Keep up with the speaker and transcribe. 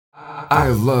I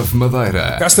Love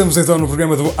Madeira. Cá estamos então no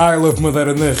programa do I Love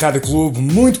Madeira na Rádio Clube.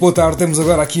 Muito boa tarde, temos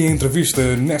agora aqui a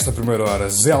entrevista nesta primeira hora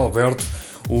Zé Alberto,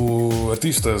 o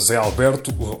artista Zé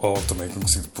Alberto, ou também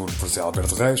conhecido por Zé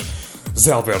Alberto Reis.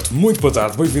 Zé Alberto, muito boa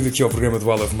tarde, bem-vindo aqui ao programa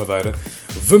do I Love Madeira.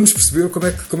 Vamos perceber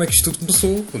como é que isto tudo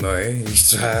começou, não é?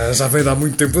 Isto já vem de há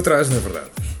muito tempo atrás, não é verdade?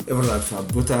 É verdade, Fábio.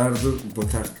 Boa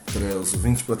tarde para os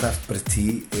ouvintes, boa tarde para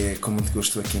ti. É com muito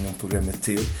gosto aqui num programa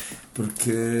teu,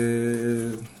 porque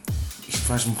isto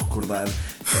faz-me recordar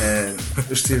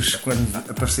os teus, quando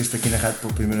apareceste aqui na rádio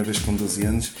pela primeira vez com 12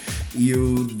 anos, e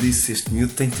eu disse: este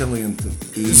miúdo tem talento.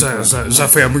 E Já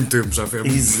foi há muito tempo,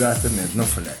 Exatamente, não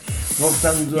falhei.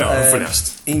 Voltando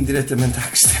falhaste. Indiretamente à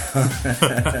questão,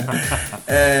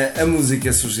 a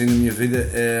música surgiu na minha vida.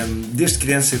 Desde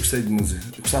criança eu gostei de música,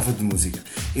 eu gostava de música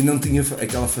e não tinha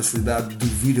aquela facilidade de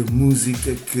ouvir a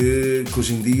música que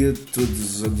hoje em dia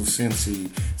todos os adolescentes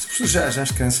e sobretudo já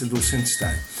as crianças e adolescentes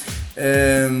têm.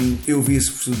 Eu ouvia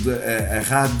sobretudo a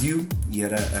rádio, e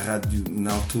era a rádio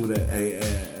na altura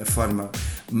a forma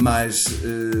mais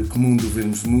comum de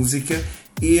ouvirmos música.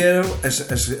 E eram as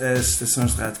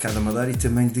estações de rádio de cá da Madeira e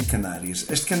também de Canárias.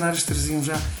 As de Canárias traziam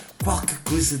já qualquer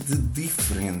coisa de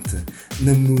diferente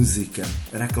na música.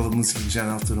 Era aquela música que já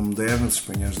na altura moderna, os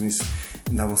espanhóis nisso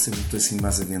andavam sempre muito assim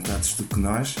mais adiantados do que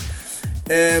nós.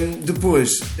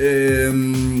 Depois,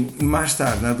 mais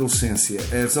tarde, na adolescência,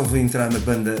 resolvi entrar na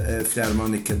banda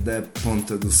filarmónica da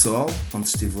Ponta do Sol, onde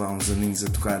estive lá uns aninhos a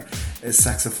tocar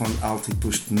saxofone alto e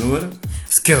depois tenor.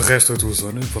 Que é o resto da tua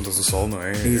zona, Ponta do Sol, não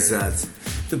é? Exato.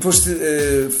 Depois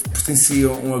pertencia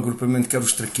a um agrupamento que era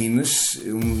os Traquinas,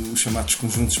 os chamados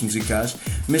conjuntos musicais,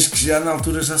 mas que já na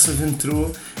altura já se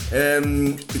aventurou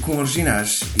com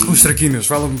originais. Os Traquinas,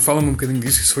 fala-me um bocadinho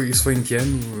disso. Isso foi em que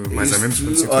ano? Mais ou menos?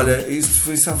 Olha, isto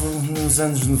foi só nos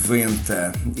anos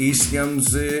 90 e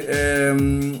chegamos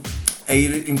a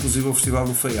ir inclusive ao Festival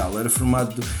do Faial. Era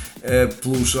formado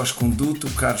pelo Jorge Conduto,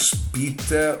 o Carlos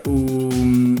Pita,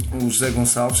 o José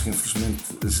Gonçalves, que infelizmente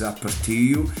já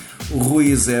partiu, o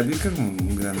Rui Eusébio, que é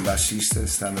um grande baixista,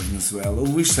 está na Venezuela, o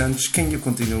Luís Santos, que ainda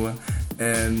continua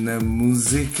na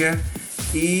música,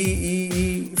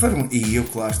 e eu,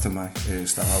 claro, também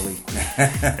estava ali.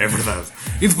 É verdade.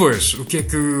 E depois, o que é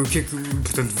que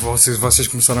portanto, vocês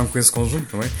começaram com esse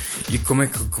conjunto, não é? E como é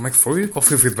que foi? Qual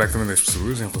foi o feedback também das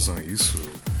pessoas em relação a isso?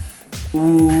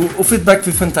 O feedback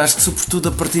foi fantástico, sobretudo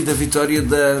a partir da vitória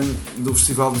do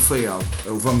Festival do Faial.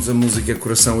 Levamos a música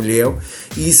Coração Ilhéu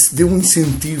e isso deu um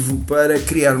incentivo para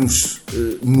criarmos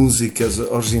músicas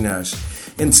originais.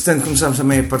 Entretanto, começámos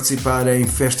também a participar em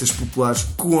festas populares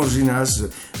com originais,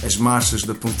 as marchas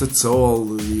da Ponta de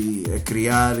Sol, e a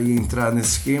criar e a entrar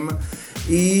nesse esquema.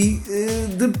 E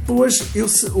depois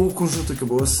o conjunto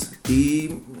acabou-se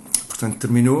e, portanto,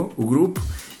 terminou o grupo.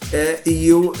 E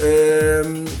eu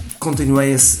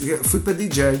continuei fui para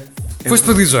DJ. Foste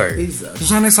para DJ? Exato.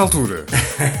 Já nessa altura?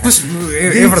 Pois,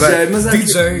 é verdade. Mas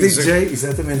DJ,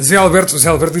 exatamente. Zé Alberto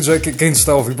DJ, quem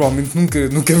está a ouvir provavelmente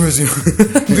nunca imaginou.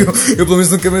 Eu pelo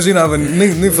menos nunca imaginava,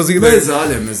 nem fazia ideia.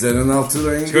 Mas era na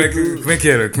altura ainda. Como é que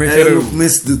era? Era no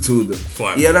começo de tudo.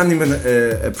 Claro. E era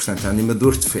portanto,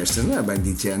 animador de festas, não é bem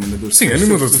DJ, animador de festas. Sim,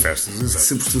 animador de festas, exato.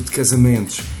 Sobretudo de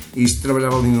casamentos. E isto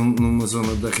trabalhava ali numa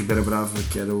zona da Ribeira Brava,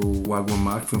 que era o Água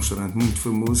Mar, que foi um restaurante muito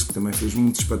famoso, que também fez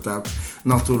muitos espetáculos.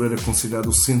 Na altura era considerado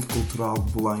o Centro Cultural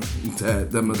de Belém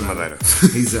da Madeira.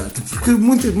 Exato. Porque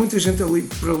muita gente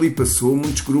por ali passou,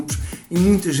 muitos grupos, e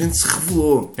muita gente se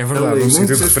revelou. É verdade, um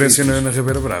sentido de referência na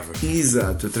Ribeira Brava.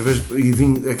 Exato.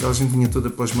 Aquela gente vinha toda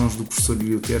pelas mãos do professor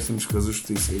Ilioter, temos que fazer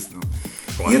justiça a isso, não?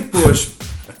 Claro. E depois...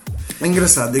 É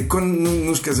engraçado, é que quando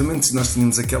nos casamentos nós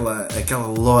tínhamos aquela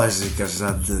lógica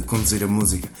já de conduzir a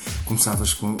música.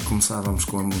 Começávamos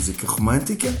com a música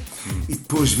romântica e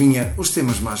depois vinha os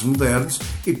temas mais modernos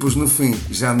e depois no fim,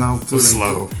 já na altura... O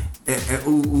slow.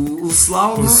 O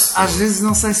slow, às vezes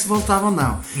não sei se voltava ou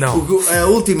não. A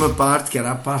última parte, que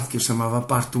era a parte que eu chamava a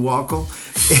parte do óculo,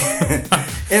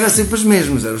 era sempre as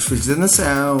mesmas. Eram os Filhos da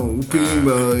Nação, o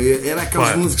Pimba, era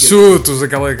aquelas músicas. Chutos,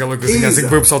 aquela coisinha assim que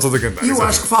foi o pessoal todo a cantar. E eu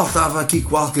acho que faltava aqui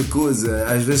qualquer coisa,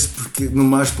 às vezes porque no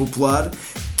mais popular,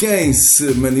 quem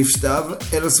se manifestava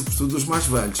era sobretudo os mais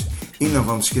velhos. E não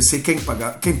vamos esquecer, quem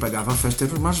pagava a festa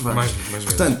era os mais velhos.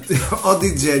 Portanto, ao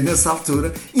DJ nessa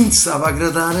altura interessava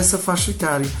agradar essa faixa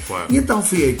etária. Claro. E então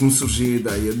foi aí que me surgiu a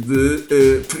ideia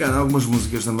de pegar algumas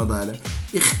músicas da Madeira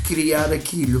e recriar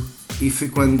aquilo. E foi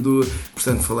quando,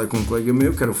 portanto, falei com um colega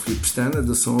meu, que era o Filipe Pestana,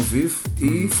 da Som ao Vivo,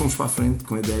 e fomos para a frente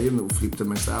com a ideia, o Filipe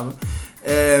também estava,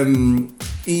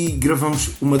 e gravamos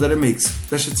o Madeira Mix.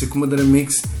 Deixa de ser que o Madeira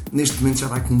Mix neste momento já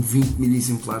vai com 20 mil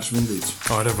exemplares vendidos.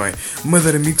 Ora bem,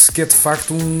 Madeira Mix, que é de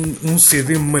facto um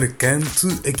CD marcante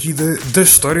aqui da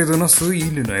história da nossa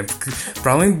ilha, não é? Porque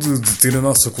para além de ter a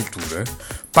nossa cultura,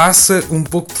 passa um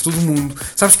pouco por todo o mundo.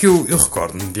 Sabes que eu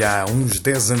recordo-me de há uns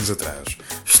 10 anos atrás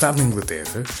estar na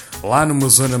Inglaterra, lá numa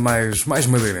zona mais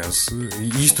madeirense,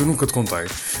 e isto eu nunca te contei,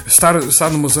 estar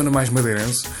numa zona mais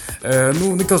madeirense,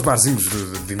 naqueles barzinhos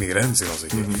de imigrantes e não sei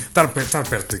o quê, estar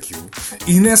perto daquilo,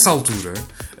 e nessa altura,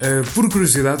 por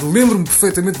curiosidade, lembro-me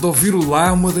perfeitamente de ouvir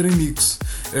lá o Madeira Mix,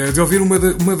 de ouvir uma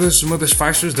das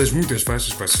faixas, das muitas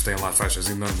faixas, vocês têm lá faixas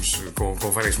enormes com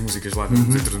várias músicas lá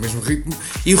dentro do mesmo ritmo,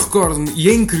 e recordo-me, e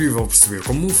é incrível perceber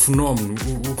como um fenómeno,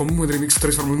 como o Madeira Mix se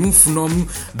transforma num fenómeno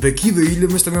daqui da ilha,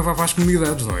 mas também vai para as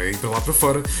comunidades, não é? E para lá para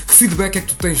fora. Que feedback é que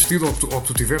tu tens tido, ou que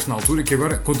tu tiveste na altura, e que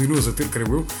agora continuas a ter,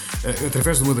 creio eu,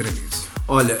 através do Madeira Mix?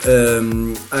 Olha,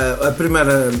 o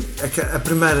primeiro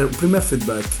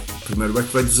feedback,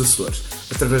 veio dos Açores,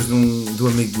 através de um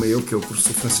amigo meu, que é o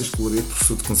professor Francisco Loureiro,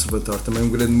 professor de conservatório, também um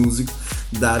grande músico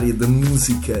da área da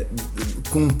música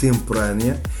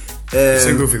contemporânea.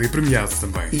 Sem dúvida, e premiado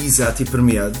também. Exato, e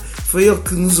premiado. Foi ele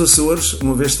que nos Açores,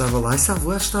 uma vez estava lá, não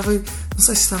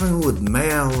sei se estava em lua de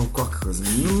mel ou qualquer coisa,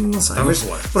 não sei. Estava por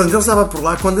lá. Pronto, ele estava por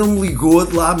lá, quando ele me ligou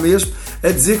de lá mesmo a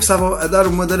dizer que estava a dar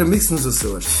uma Madeira Mix nos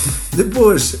Açores.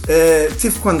 Depois,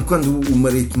 teve quando o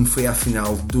Marítimo foi à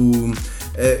final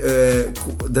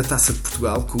da Taça de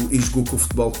Portugal, e jogou com o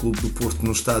Futebol Clube do Porto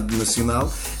no Estádio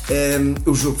Nacional.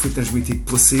 O jogo foi transmitido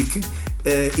pela SIC,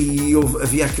 e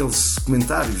havia aqueles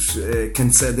comentários que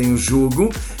antecedem o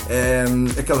jogo,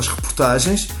 aquelas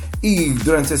reportagens, e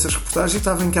durante essas reportagens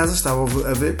estava em casa, estava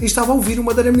a ver e estava a ouvir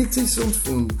uma Madeira Mix em som de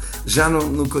fundo, já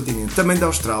no continente. Também da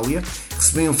Austrália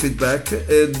recebi um feedback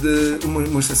de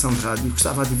uma estação de rádio que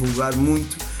estava a divulgar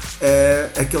muito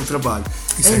aquele trabalho.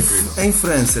 Em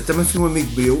França também foi um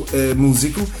amigo meu,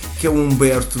 músico, que é o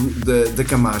Humberto da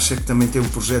Camacha, que também tem um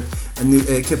projeto,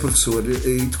 que é professor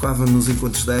e tocava nos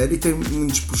encontros da ERA, e tem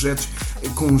muitos projetos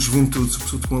com juventude,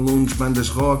 sobretudo com alunos, bandas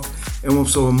rock. É uma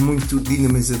pessoa muito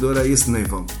dinamizadora a esse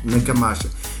nível, na Camacha.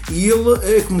 E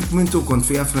ele, como comentou quando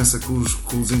foi à França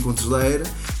com os encontros da ERA,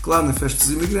 que lá na Festa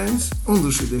dos Imigrantes, um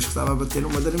dos CDs que estava a bater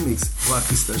uma Madeira Mix. Claro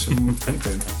que isso deixa-me muito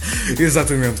contente.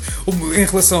 Exatamente. Em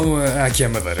relação aqui à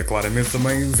Madeira, claramente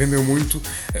também vendeu muito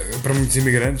para muitos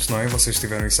imigrantes, não é? Vocês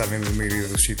tiveram isso à venda na maioria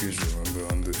dos sítios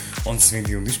onde se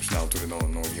vendiam discos. Na altura não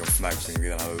haviam FNACs nem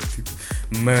havia nada do tipo,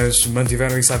 mas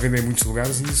mantiveram isso à venda em muitos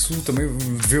lugares, e isso também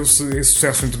deveu-se, esse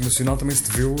sucesso internacional também se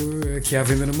deveu aqui à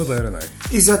venda na Madeira, não é?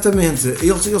 Exatamente.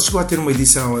 Ele chegou a ter uma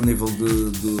edição a nível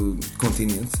de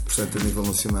continente, portanto a nível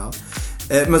nacional,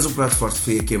 mas o prato forte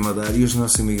foi aqui a Madeira e os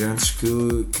nossos imigrantes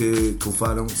que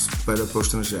levaram-se para o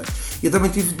estrangeiro. E eu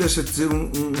também tive, deixa-te dizer,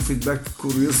 um feedback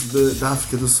curioso da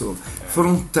África do Sul.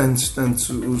 Foram tantos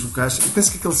os locais. Eu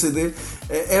penso que aquele CD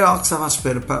era algo que estava à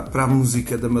espera para a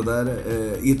música da Madeira,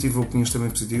 e eu tive opiniões também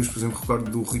positivas. Por exemplo,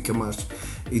 recordo do Rui Camacho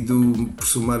e do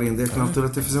professor Mariandé, que na altura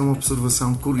até fizeram uma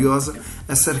observação curiosa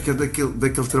acerca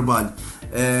daquele trabalho,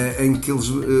 em que eles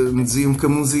me diziam que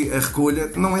a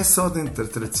recolha não é só dentro da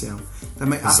tradição.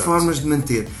 Também há formas de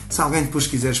manter. Se alguém depois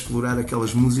quiser explorar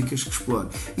aquelas músicas, que explore.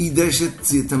 E deixa-te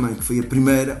dizer também que foi a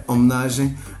primeira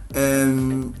homenagem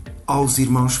aos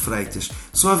irmãos Freitas.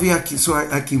 Só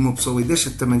há aqui uma pessoa, e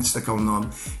deixa-te também destacar o nome,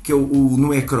 que é o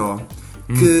Noé Cro,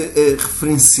 que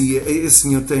referencia. Esse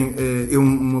senhor é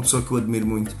uma pessoa que eu admiro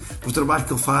muito por o trabalho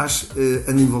que ele faz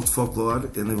a nível de folclore,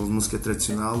 a nível de música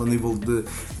tradicional, a nível de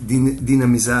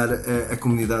dinamizar a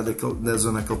comunidade da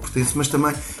zona a que ele pertence, mas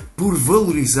também por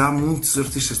valorizar muitos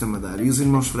artistas da Madeira. E os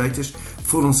irmãos Freitas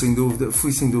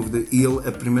fui sem dúvida ele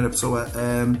a primeira pessoa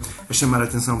a chamar a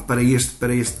atenção para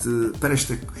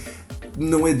esta,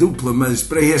 não é dupla, mas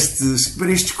para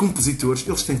estes compositores.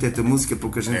 Eles têm tanta música,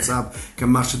 pouca gente sabe, que a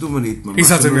Marcha do Marítimo,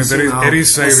 exatamente, era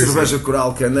isso, a Cerveja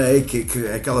Coral Canei, que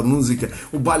aquela música,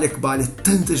 o Balha que Balha,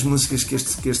 tantas músicas que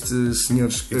estes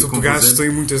senhores e tu pegaste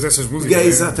em muitas dessas músicas.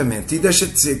 Exatamente, e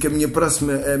deixa-te dizer que a minha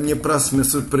próxima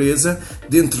surpresa,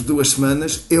 dentro de 2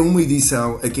 semanas, é uma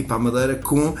edição aqui para a Madeira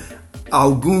com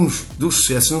alguns dos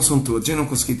sucessos, não são todos, eu não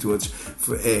consegui todos,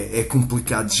 é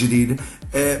complicado de gerir,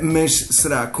 mas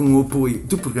será com o apoio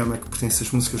do programa que pertence às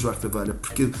músicas do Arco da Velha,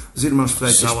 porque os irmãos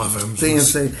Freitas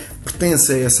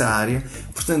pertencem a essa área.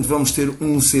 Portanto, vamos ter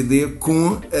um CD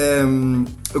com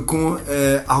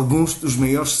alguns dos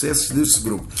maiores sucessos desse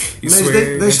grupo. Mas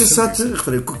deixa só te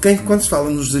referir, quando se fala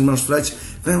nos irmãos Freitas,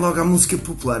 vem logo a música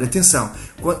popular. Atenção,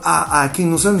 há aqui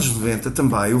nos anos 90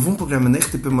 também houve um programa na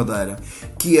RTP Madeira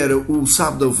que era o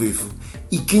Sábado ao Vivo,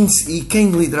 e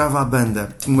quem liderava a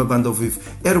banda, uma banda ao vivo,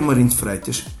 era o Marinho de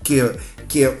Freitas, que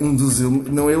que é um dos,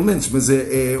 não é elementos, mas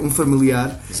é um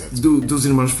familiar dos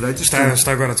irmãos Freitas.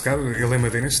 Está agora a tocar, ele é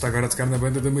madeirense, está agora a tocar na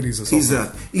banda da Marisa.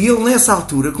 Exato. E ele nessa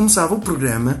altura começava o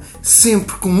programa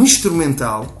sempre com um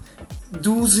instrumental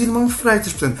dos irmãos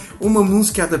Freitas, portanto, uma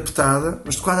música adaptada,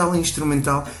 mas tocada ali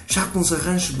instrumental, já com uns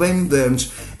arranjos bem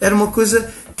modernos. Era uma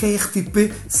coisa que a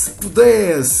RTP, se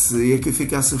pudesse, e aqui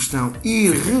fica a sugestão,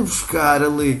 ir rebuscar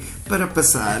ali para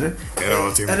passar, era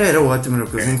ótimo. Era ótimo, era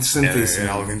uma coisa interessantíssima.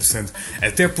 Era algo interessante.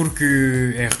 Até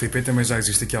porque a RTP também já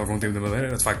existe aqui há algum tempo na Madeira,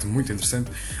 era de facto muito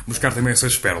interessante buscar também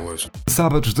essas pérolas.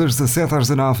 Sábados das 17 às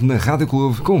 19 na Rádio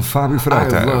Clube com Fábio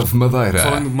Freitas. Love Madeira.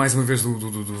 Falando mais uma vez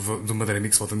do Madeira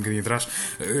Mix, voltando um bocadinho atrás,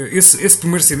 esse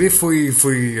primeiro CD foi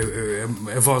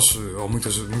a voz, ou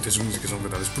muitas músicas são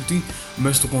cantadas por ti,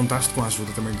 mas tu contaste com a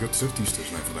ajuda também de outros artistas,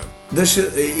 não é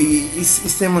verdade?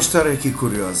 Isso tem uma história aqui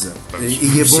curiosa.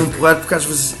 E é bom empurrar, porque às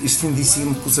vezes isto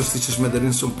indicia-me que os artistas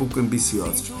madeirenses são um pouco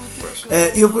ambiciosos.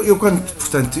 Eu quando,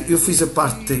 portanto, eu fiz a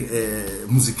parte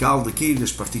musical daqui,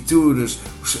 das partituras,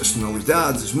 as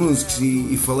tonalidades, as músicas,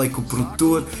 e falei com o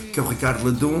produtor, que é o Ricardo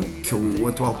Ladon, que é o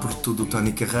atual produtor do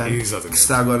Tony Carreiro. Exatamente. Que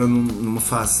está agora numa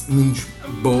fase menos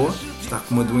boa, está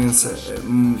com uma doença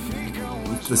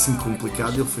muito assim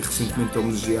complicada. Ele foi recentemente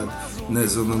homenageado na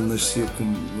zona onde nasceu,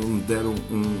 onde deram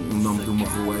um nome de uma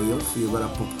rua a ele, foi agora há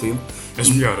pouco tempo. As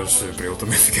melhoras para ele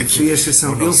também fica aqui. Foi a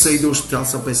exceção. Ele saiu do hospital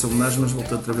só para essa homenagem, mas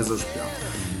voltou outra vez ao hospital.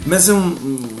 Mas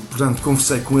portanto,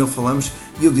 conversei com ele, falamos,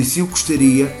 e eu disse, eu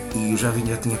gostaria, e eu já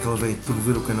tinha aquela veia de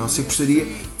promover o canal, se eu gostaria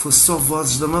que fosse só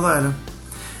vozes da Madeira.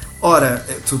 Ora,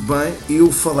 tudo bem,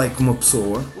 eu falei com uma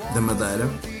pessoa da Madeira,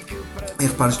 e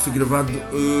repara, isto foi gravado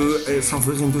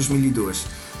salvo erro, em 2002,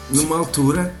 numa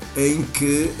altura em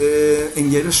que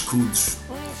ainda era Escudos.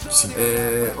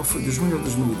 Ou foi 2000 ou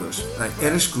 2002?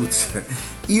 Era Escudos.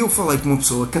 E eu falei com uma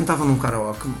pessoa que cantava num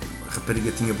karaoke, a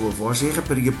rapariga tinha boa voz, e a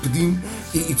rapariga pediu-me,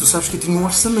 e tu sabes que eu tinha um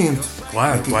orçamento.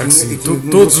 Claro, claro que sim.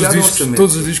 Todos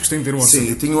os discos têm de ter um orçamento. Sim,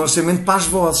 eu tinha um orçamento para as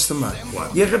vozes também.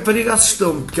 Claro. E a rapariga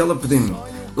assustou-me, porque ela pediu-me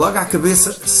logo à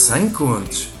cabeça 100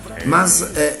 contos. Mas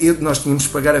nós tínhamos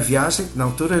que pagar a viagem, que na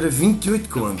altura era 28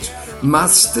 contos,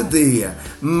 mais estadia,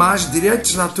 mais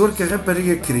direitos de autor que a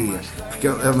rapariga queria, porque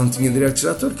ela não tinha direitos de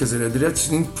autor, quer dizer, era direitos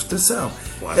de interpretação.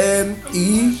 Claro.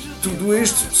 E tudo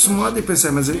isto somado, e pensei,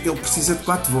 mas ele precisa de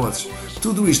 4 vozes.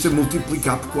 Tudo isto a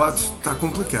multiplicar por 4 está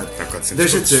complicado.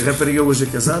 Deixa de ser, a rapariga hoje é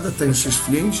casada, tem os seus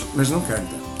filhinhos, mas não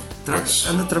canta.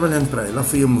 Anda trabalhando para ele, lá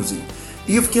foi a música.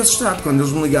 E eu fiquei assustado quando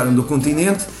eles me ligaram do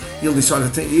continente. Ele disse,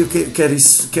 olha, eu quero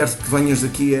que venhas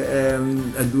daqui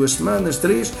a 2 semanas,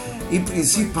 3, e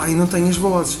disse, pá, e não tenho as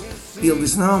vozes. E ele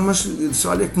disse, não, mas eu disse,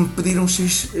 olha, que me pediram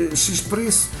X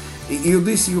preço. E eu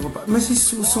disse, mas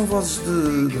isso são vozes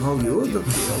de Hollywood,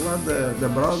 lá da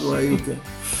Broadway, o quê?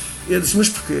 Eu disse, mas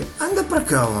porquê? Anda para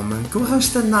cá, homem, que o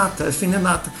resto da nata, a fina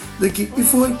nata daqui. E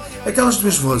foi aquelas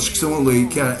 2 vozes que estão ali,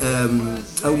 que é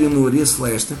a Leonor e a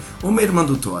Celeste, uma irmã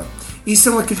do Thor. E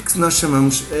são aquilo que nós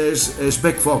chamamos as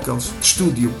back vocals de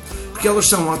estúdio, porque elas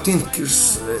são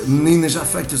autênticas meninas já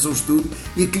feitas ao estúdio,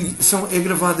 e aquilo é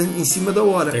gravado em cima da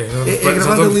hora. É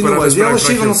gravado ali no ar. Elas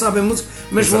chegam, não sabem música,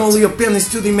 mas vão ali ao pé no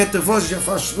estúdio e metem a voz, já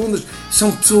faz segundas.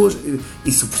 São pessoas,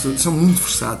 são muito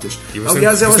versáteis.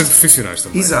 Aliás, elas profissionais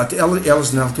também. Exato,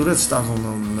 elas na altura estavam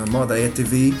na moda. A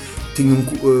ETV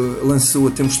lançou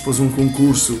a tempos depois um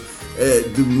concurso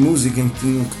de música em que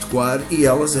tinham que tocar, e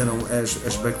elas eram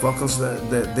as back vocals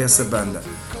dessa banda.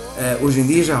 Hoje em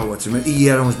dia já há outras, e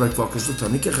eram as back vocals do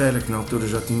Tony Carreira, que na altura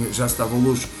já estava ao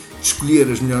luxo de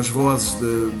escolher as melhores vozes,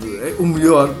 o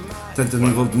melhor, tanto a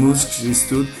nível de músicos e isso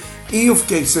tudo. E eu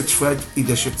fiquei satisfeito, e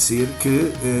deixa de ser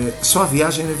que só a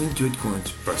viagem era 28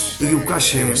 contos. E o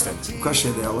cachê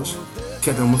delas,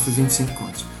 cada uma foi 25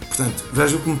 contos. Portanto,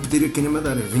 veja o que me pediram aqui na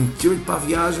Madeira: 28 para a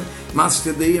viagem, mais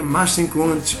estadia, mais 5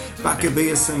 contos para a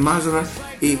cabeça, mais nada.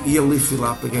 E ali fui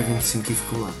lá, paguei 25 e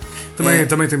ficou lá.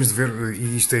 Também temos de ver,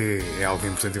 e isto é algo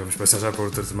importante, e vamos passar já para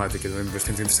outra temática também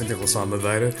bastante interessante em relação à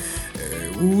Madeira,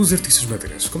 os artistas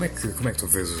madeirenses. Como é que tu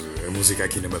vês a música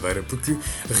aqui na Madeira? Porque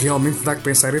realmente dá que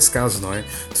pensar esse caso, não é?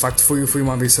 De facto foi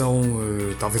uma ambição,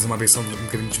 talvez uma ambição um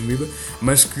bocadinho desmedida,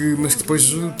 mas que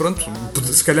depois, pronto,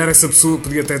 se calhar essa pessoa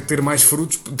podia até ter mais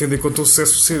frutos, tendo em conta o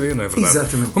sucesso do CD, não é verdade?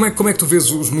 Exatamente. Como é que tu vês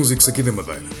os músicos aqui da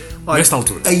Madeira? Olha, nesta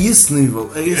altura? A esse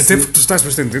nível. Até porque tu estás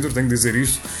bastante dentro, tenho de dizer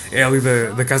isto, é ali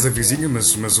da Casa Visível, vizinha,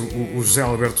 mas o José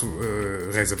Alberto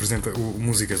Reis apresenta o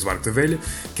Músicas do Arco da Velha,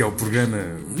 que é o programa,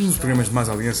 um dos programas de mais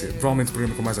audiência, provavelmente o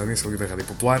programa com mais audiência ali da Rádio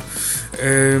Popular,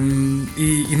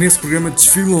 e nesse programa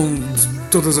desfilam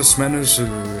todas as semanas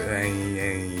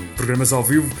em programas ao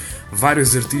vivo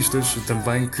vários artistas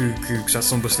também que já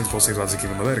são bastante conceituados aqui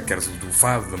na Madeira, quer do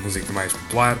fado, da música mais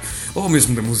popular, ou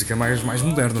mesmo da música mais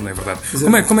moderna, não é verdade?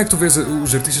 Como é que tu vês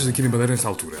os artistas aqui na Madeira nesta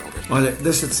altura, Alberto? Olha,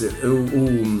 deixa de ser,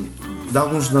 de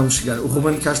alguns nomes chegaram. O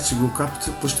Ruben Castro chegou cá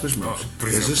depois de tuas mãos.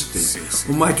 Sim.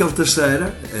 O Michael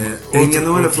Teixeira, ainda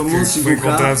não era famoso, chegou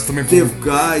cá, teve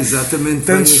cá, exatamente.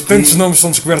 Tantos nomes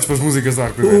são descobertos pelas músicas da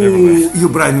Arco da Velha, é verdade. E o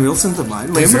Brian Wilson também,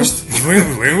 lembras-te?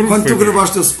 Lembro. Quando tu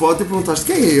gravaste o spot e perguntaste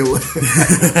quem é ele?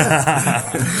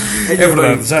 É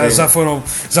verdade, já foram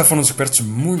descobertos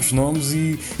muitos nomes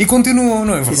e continuam,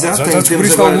 não é verdade? Exato, já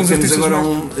descobriste alguns artistas. Temos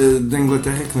agora da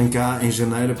Inglaterra que vem cá em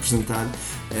janeiro apresentar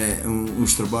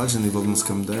uns trabalhos a nível de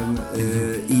música moderna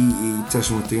e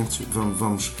estejam atentos,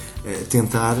 vamos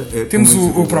tentar. Temos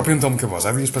o próprio Antelmo Cabos,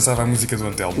 há dias passava a música do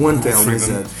Antelmo. O Antelmo,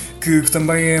 exato. Que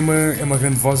também é uma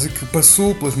grande voz e que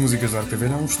passou pelas músicas da Arco da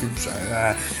Velha há uns tempos,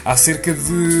 há cerca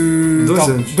de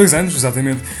 2 anos,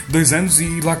 exatamente, 2 anos,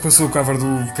 e lá que passou o cover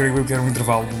creio que era um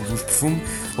intervalo dos Perfume,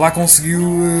 lá conseguiu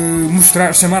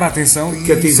chamar a atenção e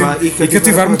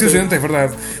cativar muita gente, é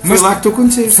verdade. Foi lá que tu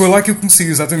conheceste. Foi lá que eu conheci,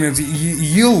 exatamente.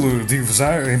 E ele, digo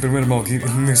já, em primeiro mão aqui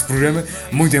neste programa,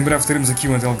 muito em breve teremos aqui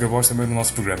o Antelmo Cabos também no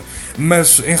nosso programa.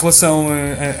 Mas em relação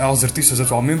aos artistas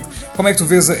atualmente, como é que tu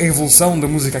vês a evolução da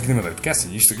música aqui na Madeira? Porque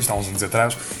assim, isto há uns anos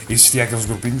atrás existia aqueles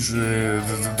grupinhos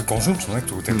de conjuntos, não é?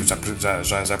 Tu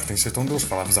já pertencias a um deles,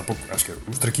 falavas há pouco, acho que era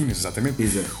os Traquinas, exatamente.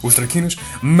 Exato. Os Traquinas,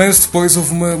 mas depois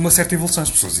houve uma certa evolução.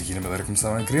 As pessoas aqui na Madeira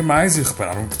começaram a querer mais e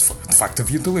repararam que de facto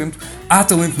havia talento. Há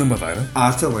talento na Madeira?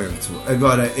 Há talento.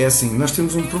 Agora, é assim, nós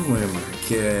temos um problema,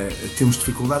 que é, temos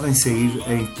dificuldade em sair,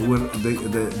 em pôr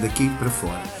daqui para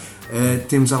fora.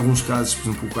 Temos alguns casos,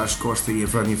 por exemplo, o Carlos Costa e a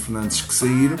Vânia Fernandes que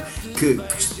saíram, que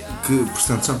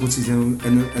portanto, são conhecidos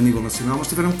a nível nacional, mas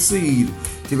tiveram que sair.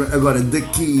 Agora,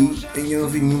 daqui, ainda não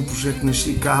vi nenhum projeto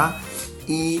nascer cá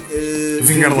e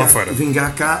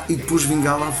vingar cá e depois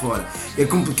vingar lá fora. É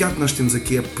complicado, nós temos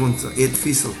aqui a ponta, é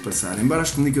difícil de passar. Embora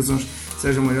as comunicações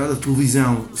sejam maiores, a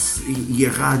televisão e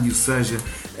a rádio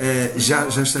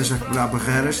já esteja a quebrar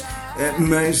barreiras,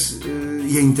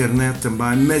 e a internet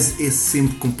também, mas é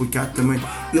sempre complicado também.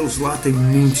 Eles lá têm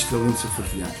muitos talentos a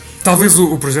partilhar. Talvez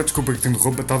o projeto, desculpa que te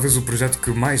interrompa, talvez o projeto que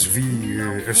mais vi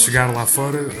a chegar lá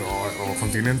fora, ao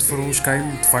continente, foram os Caim,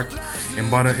 de facto,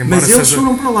 embora mas eles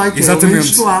foram para lá,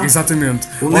 exatamente.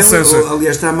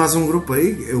 Aliás, está mais um grupo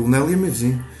aí, o Nélio é meu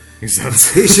vizinho. Exato.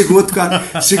 Chegou a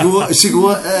tocar, chegou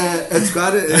a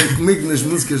tocar comigo nas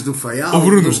músicas do Faial.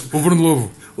 O Bruno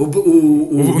Lobo.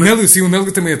 O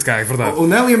Nélio também é de cá, é verdade. O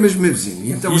Nélio é mesmo meu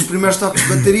vizinho. Então os primeiros toques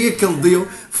de bateria que ele deu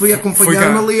foi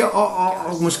acompanhar-me ali a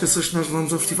algumas canções que nós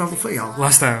levamos ao Festival do Faial. Lá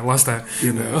está.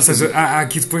 Ou seja, há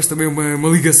aqui depois também uma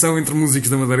ligação entre músicos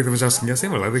da Madeira que também já se conhecem,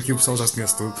 é verdade, aqui o pessoal já se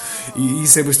conhece tudo. E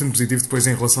isso é bastante positivo depois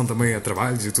em relação também a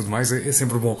trabalhos e tudo mais, é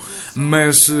sempre bom.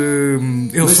 Mas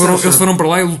eles foram para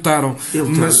lá e lutaram.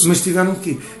 Mas tiveram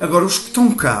aqui. Agora, os que estão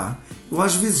cá, eu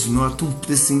às vezes noto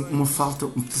uma falta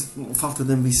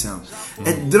de ambição.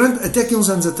 Até que uns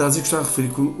anos atrás, eu gostava de referir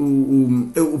que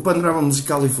o panorama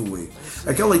musical evoluiu.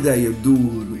 Aquela ideia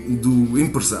do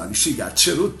empresário chegar de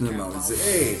charuto na mão e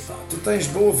dizer: tu tens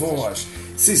boa voz,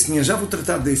 sim senhor, já vou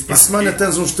tratar disso. Para a semana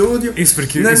tens um estúdio,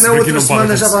 na outra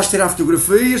semana já vais tirar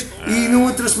fotografias e na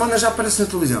outra semana já aparece na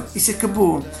televisão. Isso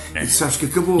acabou. E sabes que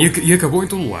acabou. E acabou em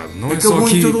todo o lado. Não acabou é só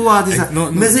aqui, em todo o lado, exato.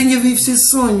 Mas ainda vive-se esse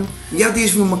sonho. E há dias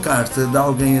vi uma carta de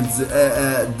alguém,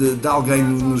 de alguém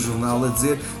no jornal a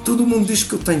dizer: todo mundo diz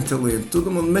que eu tenho talento,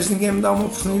 mas ninguém me dá uma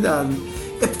oportunidade.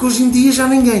 É porque hoje em dia já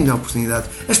ninguém dá oportunidade.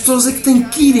 As pessoas é que têm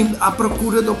que ir à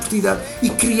procura da oportunidade e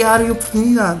criarem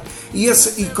oportunidade.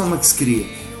 E como é que se cria?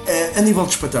 A nível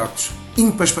de espetáculos.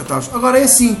 Indo para espetáculos. Agora é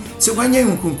assim, se eu ganhei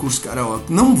um concurso de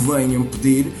karaoke, não me venham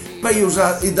pedir para eu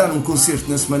já dar um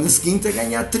concerto na semana seguinte a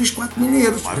ganhar 3, 4 mil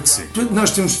euros. Claro que sim.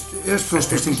 As pessoas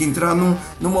depois têm que entrar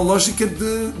numa lógica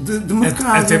de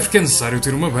mercado. Até porque é necessário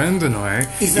ter uma banda, não é?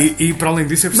 E para além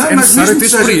disso é necessário ter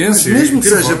experiência. Mesmo que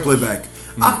seja playback.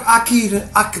 Há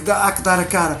que dar a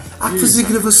cara, há que fazer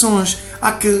gravações,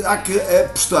 há que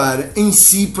apostar em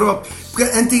si próprio.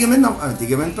 Porque antigamente não,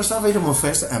 antigamente bastava ir a uma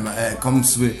festa, como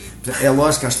se vê, é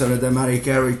lógico a história da Mariah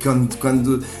Carey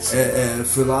quando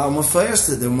foi lá a uma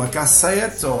festa, deu uma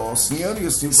cassete ao senhor e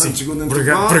o senhor chegou dentro do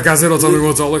bar. Por acaso era o Tommy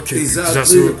Mottola que já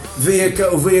chegou.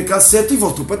 Veio a cassete e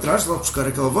voltou para trás, lá buscar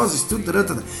aquela voz, isso tudo,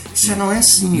 isso já não é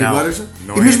assim, não, agora já,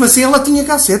 não e mesmo assim ela tinha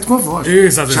cassete com a voz.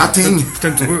 Exatamente. Já tinha.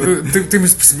 Portanto, temos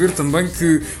de perceber também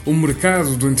que o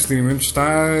mercado do entretenimento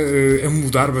está a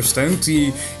mudar bastante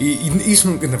e isso,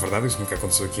 na verdade, isso nunca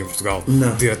aconteceu aqui em Portugal,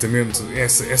 diretamente,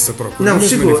 essa procura. Não,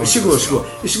 chegou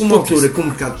uma altura que o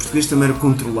mercado português também era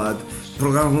controlado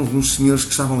por alguns senhores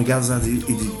que estavam ligados às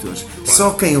editoras.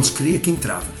 Só quem eles queria que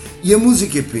entrava. E a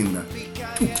música pimba,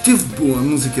 o que teve de bom a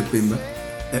música pimba,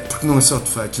 porque não é só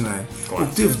defeitos, não é? Claro. O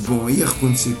que teve de bom e é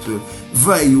reconhecido,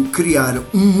 veio criar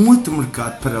um outro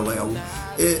mercado paralelo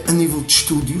a nível de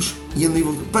estúdios e a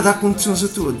nível para dar condições a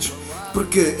todos.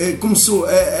 Porque começou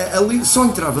ali, só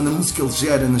entrava na música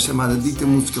ligeira, na chamada dita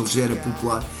música ligeira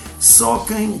popular, só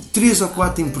quem 3 ou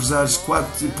 4 empresários,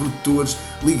 4 produtores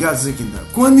ligados aqui dentro.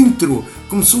 Quando entrou,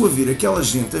 começou a vir aquela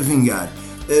gente a vingar,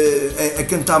 a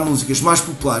cantar músicas mais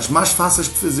populares, mais fáceis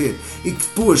de fazer, e que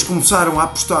depois começaram a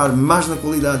apostar mais na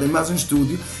qualidade e mais em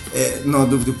estúdio. Não há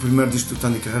dúvida que o primeiro disco do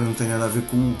Tony Carreira não tem nada a ver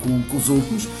com os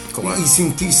últimos, claro. E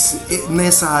sentir-se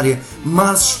nessa área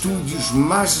mais estúdios,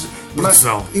 mais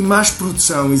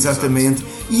produção, exatamente.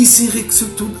 Exato. E isso enriqueceu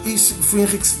tudo, isso foi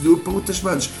enriquecedor para outras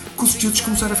bandas, que os estúdios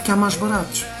começaram a ficar mais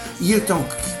baratos. E então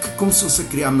que começou-se a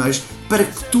criar mais para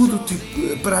que todo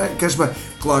tipo, para que as bandas.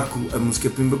 Claro que a música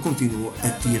pimba continuou a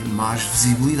ter mais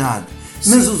visibilidade.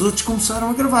 Sim. Mas os outros começaram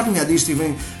a gravar.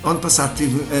 Ano passado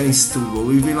estive em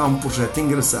Setúbal e vi lá um projeto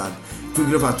engraçado. Fui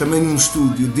gravar também num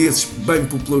estúdio desses bem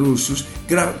popularuchos,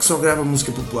 que só grava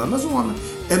música popular. Mas o homem,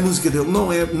 a música dele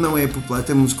não é popular,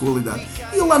 tem música de qualidade.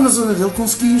 E lá na zona dele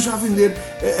consegui já vender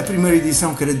a primeira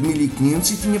edição, que era de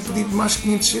 1500, e tinha pedido mais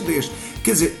 500 CDs.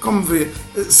 Quer dizer, como vê,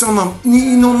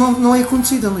 não é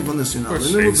acontecido a nível nacional.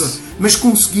 Mas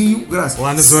conseguiu, graças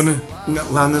lá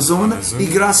na zona, e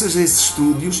graças a esses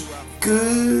estúdios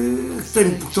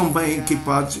que estão bem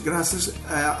equipados, graças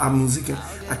à música,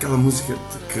 àquela música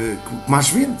que mais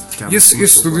vende. E esses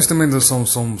estúdios também são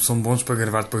bons para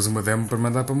gravar depois uma demo para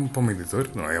mandar para um editor,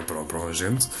 não é? Para um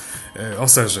agente. Ou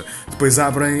seja, depois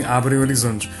abrem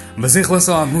horizontes. Mas em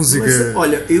relação à música. Mas,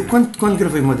 olha, eu quando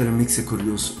gravei Madeira Mix, é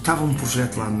curioso, estava um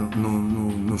projeto lá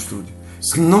no estúdio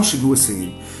que não chegou a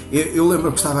sair. Eu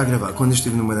lembro que estava a gravar, quando eu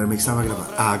estive no Madeira Mix, estava a gravar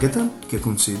a Agatha, que é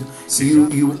conhecido,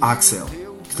 e o Axel,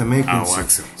 que também é conhecido, o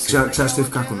Axel, que já esteve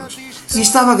cá connosco. E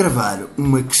estava a gravar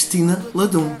uma Cristina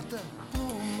Ladum.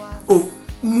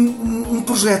 Um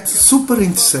projeto super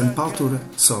interessante para a altura,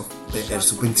 só era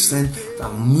super interessante,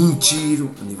 estava muito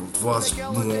giro, a nível de vozes,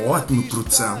 uma ótima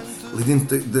produção, ali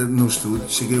dentro no estúdio,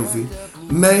 cheguei a ouvir,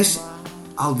 mas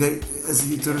as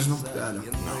editoras não pegaram.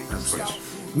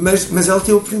 Mas ela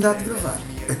teve a oportunidade de gravar.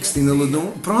 A Cristina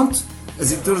Ladum, pronto,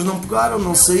 as editoras não pegaram,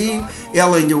 não saíram,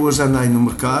 ela ainda hoje anda aí no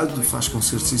mercado, faz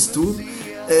concertos e isso tudo,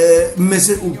 mas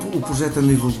o projeto a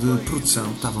nível de produção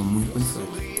estava muito bem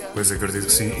feito. Pois acredito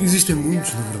que sim. Existem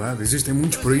muitos, na verdade, existem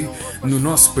muitos por aí no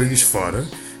nosso país fora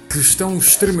que estão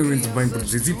extremamente bem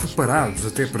produzidos e preparados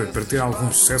até para ter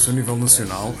algum sucesso a nível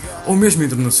nacional ou mesmo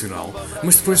internacional,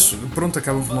 mas depois, pronto,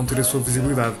 acabam por não ter a sua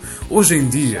visibilidade. Hoje em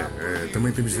dia,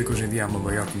 também temos de ver que hoje em dia há uma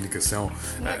maior comunicação,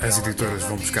 as editoras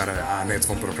vão buscar a net,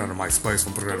 vão procurar no MySpace,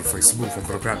 vão procurar no Facebook, vão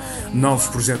procurar novos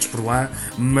projetos por lá,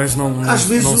 mas às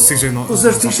vezes os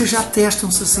artistas já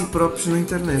testam-se a si próprios na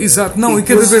internet. Exato, e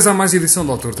cada vez há mais edição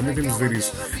de autor, também temos de ver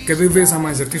isso. Cada vez há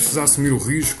mais artistas a assumir o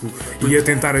risco e a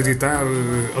tentar editar.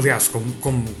 Aliás, como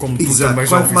tu também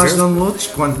já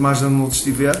quanto mais downloads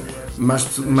tiver, mais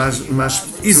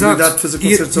possibilidade de fazer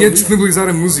concertos e a disponibilizar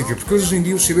a música, porque hoje em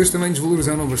dia os CDs também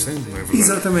desvalorizaram bastante, não é verdade?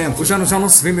 Exatamente. Já não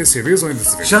se vendem CDs ou ainda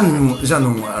se vendem? Já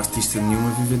não há artista nenhum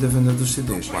a viver da venda dos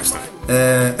CDs. Lá está.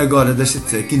 Agora, deixa-te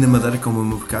dizer, aqui na Madeira, como é um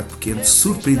mercado pequeno,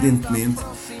 surpreendentemente...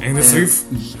 Ainda se vive?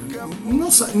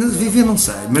 Não sei, viver não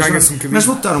sei, mas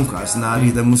vou dar um caso na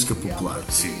área da música popular.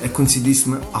 Sim. A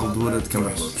conhecidíssima Aldora de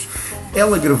Camarouros.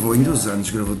 Ela gravou, em 2 anos,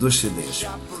 gravou 2 CDs.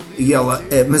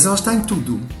 Mas ela está em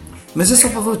tudo. Mas é só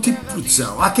para ver o tipo de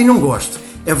produção. Há quem não goste,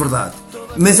 é verdade.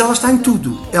 Mas ela está em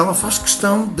tudo. Ela faz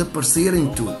questão de aparecer em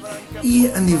tudo. E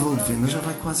a nível de venda já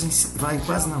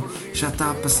já está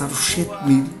a passar os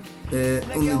 7.000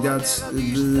 unidades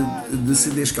de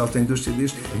CDs, que ela tem 2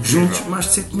 CDs juntos, mais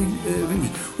de 7.000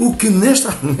 vendidos. O que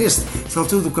nesta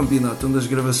altura do campeonato, onde as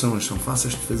gravações são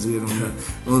fáceis de fazer,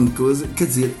 quer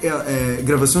dizer,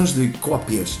 gravações de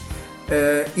cópias,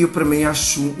 eu para mim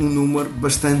acho um número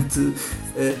bastante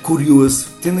curioso,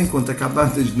 tendo em conta que há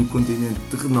bandas no continente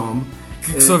de renome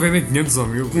Que só vendem 500 ou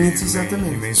 1000. 500,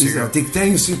 exatamente. Nem chega. Exato. E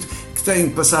que tem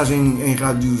passagem em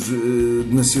rádios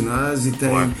nacionais e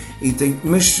tem,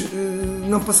 mas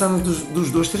não passaram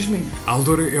dos 2, 3 mil. A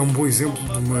Aldora é um bom exemplo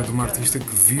de uma artista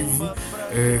que vive,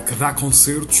 que dá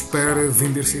concertos para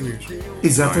vender CDs.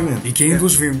 Exatamente. E que ainda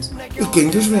os vende.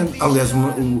 Aliás,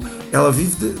 ela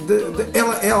vive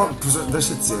ela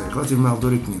deixa de dizer, relativamente à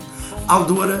Aldora Cunha, a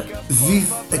Aldora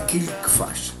vive aquilo que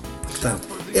faz. Portanto,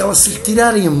 ela, se lhe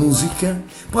tirarem a música,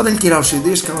 podem tirar os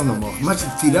CDs que ela não morre, mas se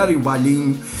lhe tirarem o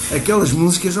bailinho, aquelas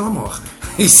músicas, ela morre.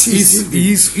 Isso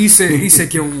é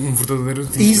que é um verdadeiro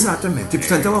artista. Exatamente. E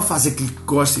portanto ela faz aquilo que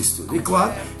gosta e isso tudo. E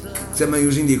claro que também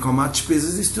hoje em dia, como há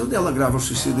despesas e isso tudo, ela grava os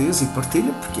seus CDs e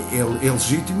partilha, porque é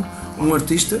legítimo um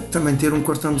artista também ter um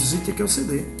cartão de visita que é o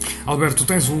CD. Alberto, tu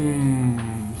tens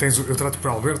eu trato por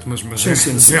Alberto, mas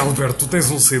sim. Alberto, tu tens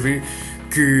um CD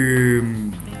que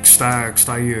está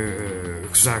aí,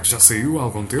 que já saiu há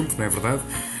algum tempo, não é verdade?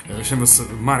 Chama-se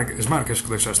As Marcas que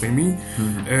Deixaste em Mim.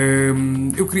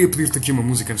 Eu queria pedir-te aqui uma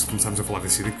música antes de começarmos a falar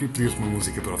desse CD. Queria pedir-te uma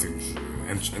música para ouvirmos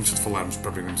antes de falarmos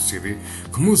propriamente do CD.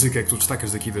 Que música é que tu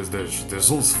destacas daqui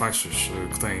das 11 faixas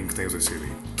que tem o teu CD?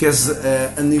 Queres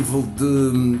a nível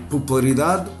de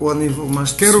popularidade ou a nível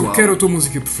mais pessoal? Quero a tua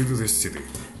música preferida deste CD.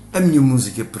 A minha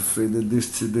música preferida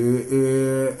deste CD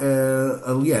é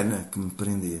a Liana, que me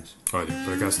prendias. Olha,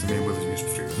 por acaso também é uma das minhas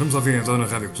preferidas. Vamos ouvir então na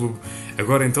Rádio Clube.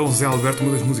 Agora então Zé Alberto,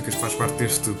 uma das músicas que faz parte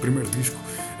deste primeiro disco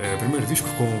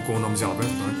com o nome Zé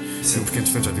Alberto, não é? Sim. Porque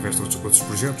entretanto já tiveste outros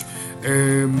projetos.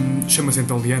 Chama-se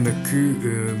então Liana, que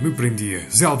me prendia.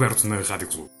 Zé Alberto na Rádio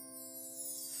Clube.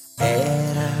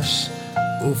 Eras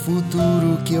o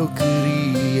futuro que eu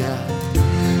queria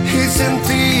e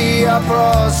sentia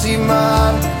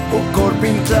aproximar o corpo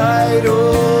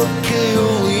inteiro que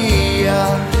o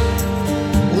lia.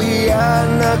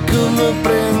 Liana que me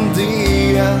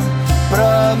prendia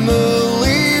para me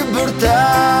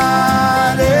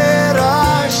libertar.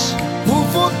 Eras o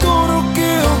futuro que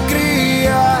eu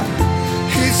queria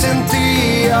e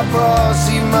sentia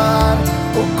aproximar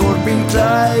o corpo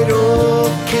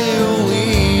inteiro que o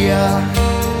lia.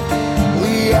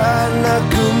 Liana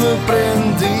que me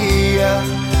prendia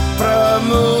para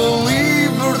me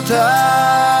libertar.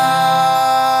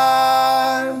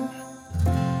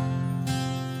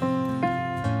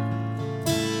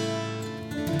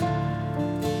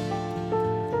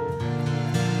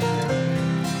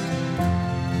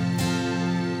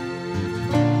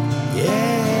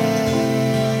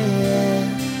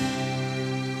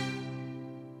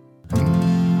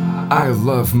 I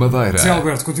Love Madeira. Zé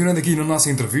Alberto, continuando aqui na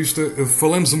nossa entrevista,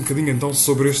 falamos um bocadinho então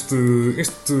sobre este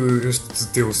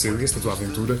teu CD, esta tua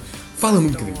aventura. Fala-me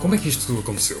um bocadinho, como é que isto tudo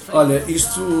aconteceu? Olha,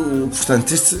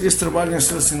 portanto, este trabalho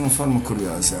nasceu assim de uma forma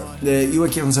curiosa. Eu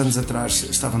aqui há uns anos atrás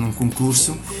estava num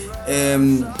concurso,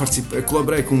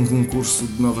 colaborei com um concurso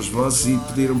de novas vozes e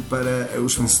pediram para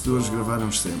os vencedores gravarem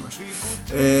os temas.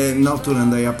 Na altura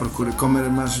andei à procura, como era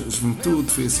mais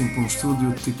juventude, fui assim para um estúdio,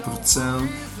 outro tipo de produção,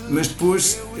 mas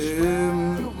depois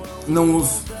não houve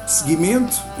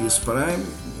seguimento, eu separei-me,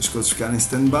 as coisas ficaram em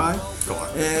stand-by.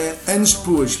 Claro. Anos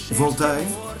depois voltei,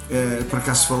 por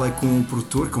acaso falei com o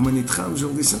produtor, com o Manito Ramos,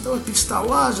 ele disse: então aquilo está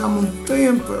lá já há muito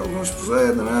tempo, alguns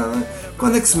projetos, nada.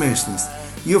 Quando é que se mexe nisso?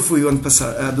 E eu fui ano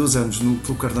passado, há 2 anos,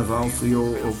 pelo Carnaval,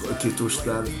 aqui estou a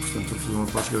estudar, portanto estou a fazer uma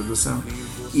pós-graduação,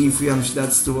 e fui à Universidade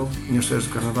de Setúbal, nas férias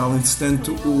do Carnaval.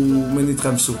 Entretanto, o Manito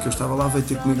Ramos, que eu estava lá, veio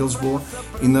ter comigo a Lisboa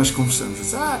e nós conversamos.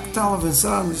 Disse: que tal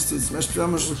avançarmos? Mas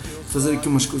precisamos fazer aqui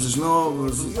umas coisas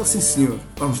novas. E ele: sim senhor,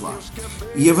 vamos lá.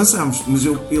 E avançamos, mas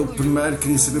eu primeiro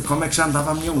queria saber como é que já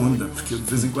andava a minha onda, porque eu de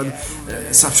vez em quando,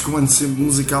 sabes que eu ando sempre,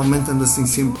 musicalmente ando assim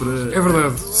sempre... É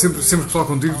verdade, sempre que falo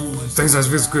contigo tens às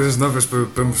vezes coisas novas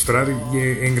para mostrar e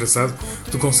é engraçado.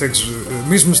 Tu consegues,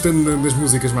 mesmo estando nas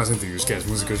músicas mais antigas, que é as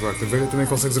músicas do Arco da Velha, também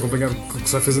consegues acompanhar o que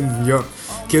se vai fazendo melhor,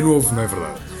 que é novo, não é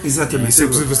verdade? Exatamente. Isso é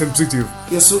bastante positivo.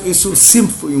 Eu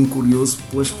sempre fui um curioso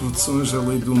pelas produções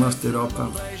ali do Norte da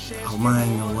Europa,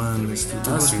 Alemanha, Holanda, isso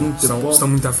tudo. Estão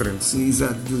muito à frente.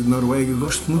 Exato, de Noruega. Eu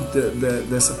gosto muito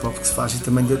dessa pop que se faz e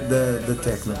também da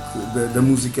techno, da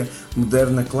música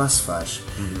moderna que lá se faz.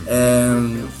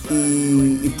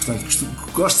 E portanto,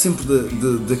 gosto sempre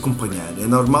de acompanhar. É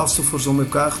normal, se tu fores ao meu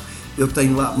carro, eu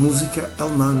tenho lá música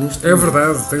alemã neste momento. É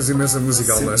verdade, tens imensa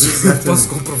música alemã. Posso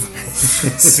comprovar.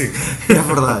 Sim. É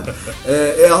verdade.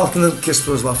 É algo que as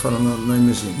pessoas lá fora não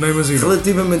imaginam. Não imaginam.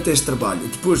 Relativamente a este trabalho,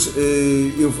 depois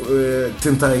eu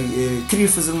tentei, queria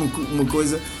fazer uma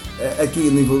coisa aqui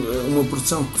a nível, uma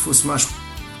produção que fosse mais,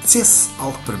 dissesse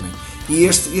algo para mim. E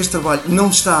este trabalho não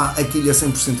está aquilo a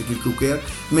 100% aquilo que eu quero,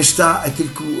 mas está aquilo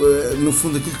que, no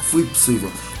fundo, aquilo que foi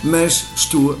possível. Mas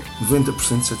estou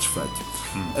 90% satisfeito.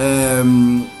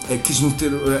 Quis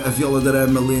meter a viola de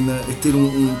arame ali, ter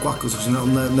qualquer coisa original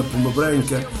na Pomba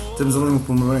Branca. Temos ali uma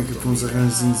Pomba Branca com uns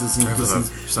arranjozinhos assim,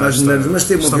 mais modernos, mas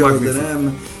tem uma viola de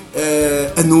arame.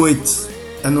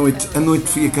 A noite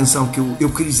foi a canção que eu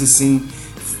quis assim,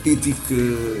 e tive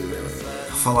que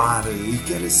falar, e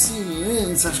que era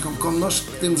assim, sabes, como nós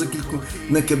temos aquilo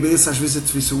na cabeça, às vezes é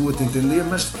difícil o outro entender,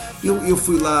 mas eu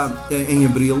fui lá em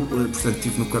Abril, portanto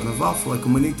estive no Carnaval, falei com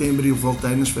o Manito, em Abril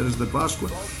voltei nas férias da Páscoa,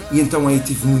 e então aí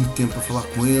tive muito tempo a falar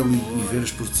com ele, e ver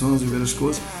as produções, e ver as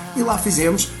coisas, e lá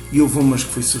fizemos, e houve umas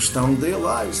que foi sugestão dele,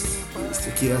 isto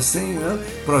aqui é assim,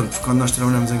 pronto, porque quando nós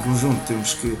trabalhamos em conjunto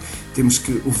temos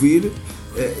que ouvir,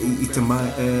 e também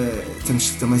temos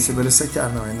que também saber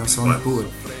aceitar, não é? Não só impor.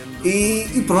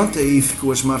 E pronto, aí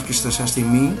ficou as marcas que deixaste em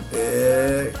mim.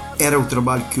 Era o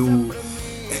trabalho que eu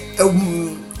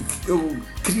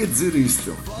queria dizer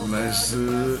isto, mas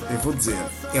eu vou dizer,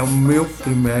 é o meu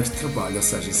primeiro trabalho, ou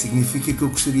seja, significa que eu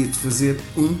gostaria de fazer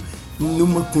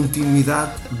numa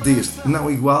continuidade deste,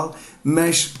 não igual,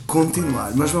 mas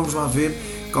continuar. Mas vamos lá ver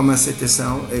como a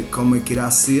aceitação, como é que irá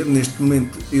ser. Neste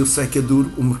momento eu sei que é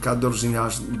duro o mercado de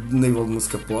originais de nível de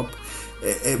música pop.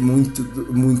 É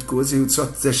muito coisa. Eu só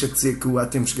te deixo dizer que há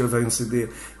tempos gravei um CD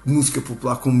de música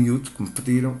popular com o Miúdo, que me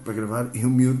pediram para gravar, e o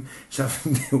Miúdo já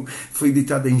vendeu, foi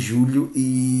editado em julho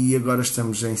e agora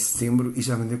estamos em setembro e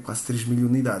já vendeu quase 3 mil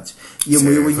unidades. E o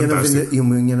meu ainda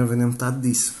não vendeu metade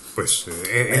disso. Pois,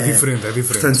 é diferente.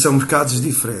 Portanto, são mercados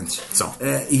diferentes.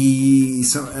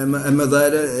 A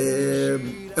Madeira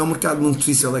é um mercado muito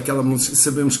difícil, aquela música.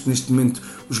 Sabemos que neste momento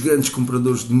os grandes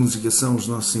compradores de música são os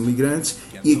nossos imigrantes,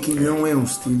 e aqui não é um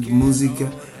estilo de música,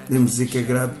 podemos dizer, que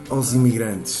agrade aos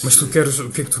imigrantes. Mas o que é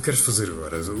que tu queres fazer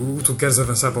agora? Tu queres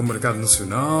avançar para o mercado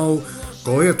nacional?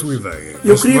 Qual é a tua ideia?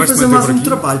 Eu queria fazer mais um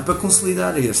trabalho para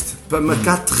consolidar para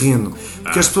marcar terreno,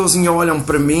 porque as pessoas olham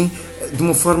para mim de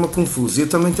uma forma confusa. Eu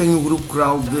também tenho o grupo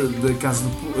coral da Casa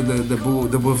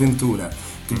da Boa Ventura,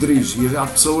 que dirijo, e há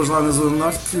pessoas lá na Zona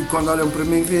Norte que quando olham para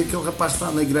mim veem aquele rapaz que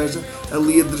está na igreja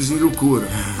ali a dirigir o coro.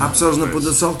 Há pessoas na Ponta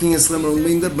do Sol que ainda se lembram de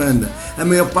mim da banda. A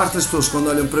maior parte das pessoas quando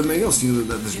olham para mim é o senhor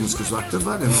das músicas do Arco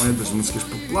Taveira, não é? Das músicas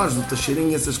populares, do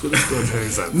Tacheirinho, essas coisas todas.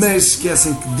 Mas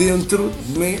esquecem que dentro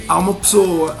de mim há uma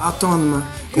pessoa autónoma.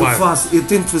 Claro. Eu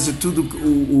tento fazer tudo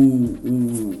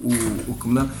o que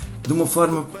me dá de uma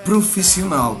forma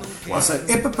profissional. Claro. Ou seja,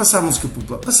 é para passar música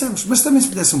popular, passamos, mas também se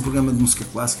fizesse um programa de música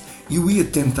clássica, eu ia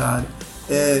tentar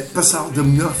passá-lo da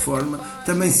melhor forma.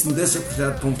 Também se me desse a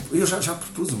oportunidade, eu já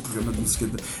propus um programa de música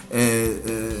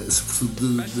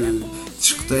sobretudo de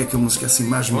discoteca, música assim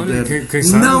mais moderna,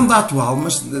 não da atual,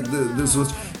 mas das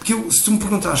outras, porque se tu me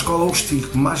perguntares qual é o estilo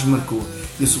que mais me marcou,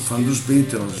 eu sou fã dos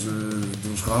Beatles,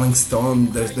 dos Rolling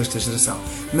Stones, desta geração,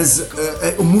 mas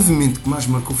o movimento que mais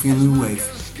me marcou foi a New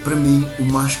Wave. Para mim, o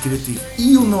mais criativo.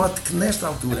 E eu noto que nesta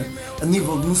altura, a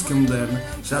nível de música moderna,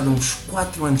 já de uns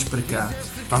 4 anos para cá,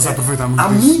 estás a aproveitar muito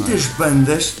há isso, muitas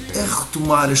bandas a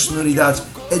retomar as sonoridades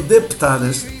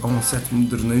adaptadas a um certo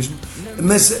modernismo,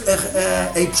 mas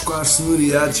a ir buscar as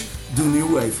sonoridades do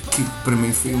New Wave, que para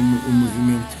mim foi um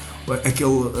movimento,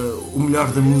 o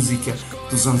melhor da música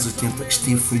dos anos 80,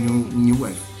 esteve foi no New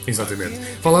Wave. Exatamente.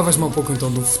 Falavas-me há pouco então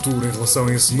do futuro em relação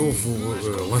a esse novo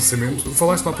lançamento.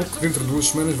 Falaste-me há pouco que dentro de 2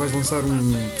 semanas vais lançar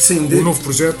um novo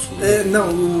projeto.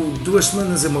 Não, 2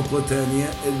 semanas é uma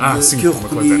coletânea que eu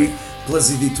recolhi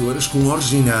pelas editoras com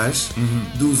originais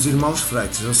dos Irmãos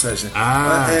Freitas, ou seja,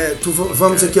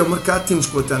 vamos aqui ao mercado, tínhamos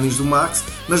coletâneos do Max,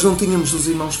 mas não tínhamos dos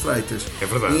Irmãos Freitas. É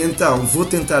verdade. E então vou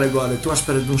tentar agora, estou à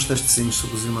espera de uns textezinhos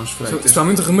sobre os Irmãos Freitas.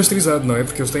 Totalmente remasterizado, não é?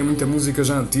 Porque eles têm muita música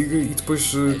já antiga e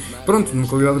depois, pronto, numa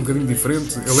qualidade um bocadinho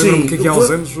diferente. Eu lembro-me que aqui há uns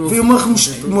anos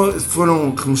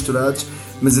foram remisturados.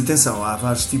 Mas atenção, há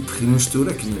vários tipos de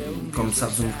remistura, que, como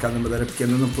sabes, um mercado na Madeira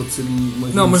pequena não pode ser uma.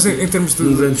 Não, mas em termos de.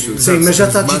 Um grande estúdio. Sim, mas já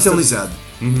está digitalizado.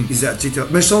 Exato, digitalizado.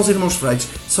 Mas são os Irmãos Freitas,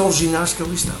 são originais que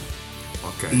ali estão.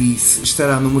 Ok. E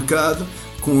estará no mercado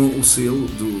com o selo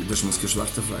das músicas do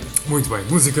Arco Taveira. Muito bem,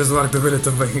 músicas do Arco Taveira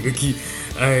também aqui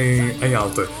em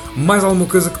alta. Mais alguma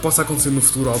coisa que possa acontecer no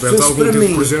futuro, Alberto? Algum tipo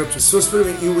de projeto? Se fosse para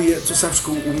mim, tu sabes que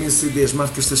o meu CD, as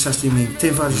marcas que deixaste em mim, tem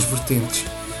várias vertentes.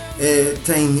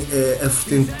 Tem a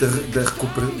vertente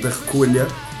da recolha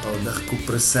ou da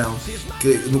recuperação, que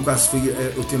no caso foi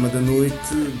o tema da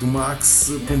noite, do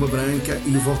Max, Pomba Branca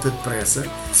e o Volta Depressa.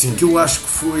 Sim. Que eu acho que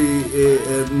foi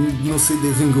no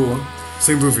CD vingou.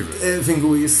 Sem dúvida.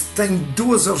 Vingou isso. Tem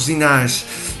 2 originais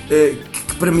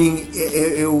que para mim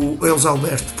é o Elza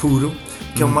Alberto puro,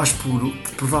 que é o mais puro,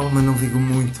 que provavelmente não digo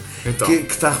muito, então.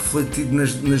 que está refletido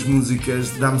nas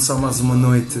músicas Dá-me Só Mais Uma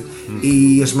Noite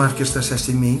e As Marcas que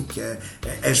Deixaste em Mim, que é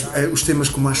os temas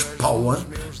com mais power,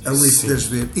 ali se das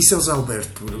ver. Isso é o Zé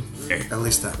Alberto puro, ali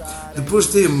está. Depois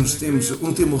temos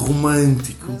um tema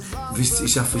romântico, visto,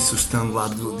 já foi sugestão lá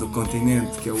do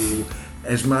continente, que é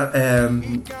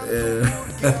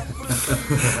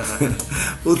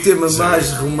o tema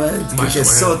mais romântico, que é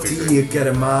Só Tinha Que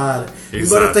Amar.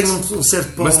 Embora tenha um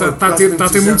certo power. Mas está a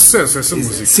ter muito sucesso essa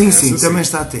música. Sim, também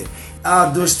está a ter. Há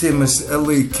dois temas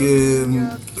ali que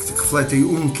refletem,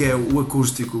 um que é o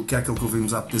acústico, que é aquele que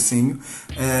ouvimos há pedacinho,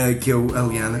 que é o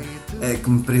Aliana, que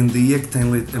me prendia, que tem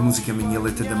a música minha, a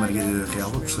letra da Margarida Real,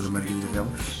 a professora Margarida Real,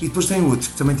 e depois tem outro,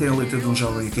 que também tem a letra de um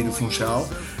jovem aqui do Funchal,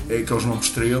 que é o João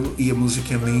Estrelo, e a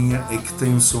música minha é que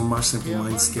tem um som mais Simple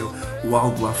Minds, que é o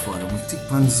Algo Lá Fora,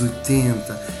 tipo anos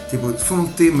 80, foram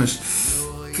temas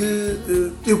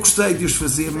que eu gostei de os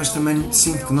fazer, mas também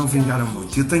sinto que não vingaram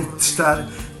muito. Eu tenho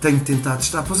que tentar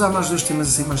testar. Pois há mais dois temas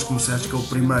assim mais comerciais, que é o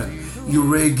primeiro e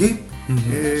o reggae.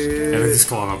 Era disso que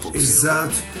falava há pouco.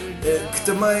 Exato. Que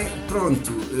também, pronto,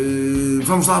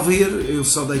 vamos lá ver. Eu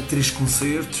só dei 3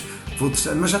 concertos, vou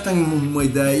testar, mas já tenho uma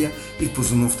ideia, e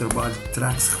depois um novo trabalho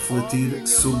terá que se refletir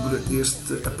sobre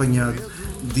este apanhado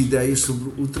de ideias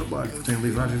sobre o trabalho, porque tem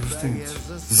ali várias vertentes.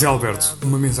 Zé Alberto,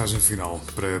 uma mensagem final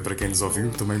para quem nos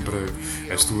ouviu, também para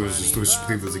as tuas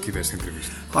despedidas aqui desta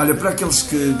entrevista. Olha, para aqueles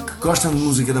que gostam de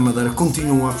música da Madeira,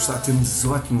 continuam a gostar, temos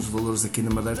ótimos valores aqui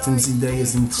na Madeira, temos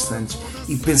ideias interessantes,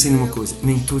 e pensem numa coisa,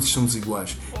 nem todos somos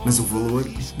iguais, mas o valor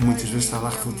muitas vezes está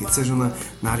lá refletido, seja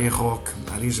na área rock,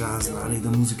 na área jazz, na área da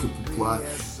música popular,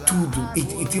 tudo,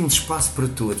 e temos espaço para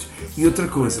todos. E outra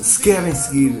coisa, se querem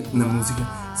seguir na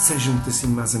música, sejam um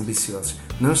bocadinho mais ambiciosos.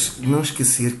 Não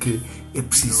esquecer que é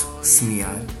preciso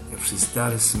semear, é preciso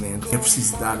dar a semente, é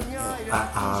preciso dar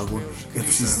a água, é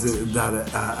preciso dar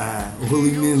o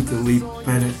alimento ali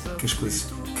para que as coisas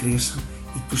cresçam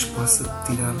e depois possa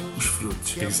tirar os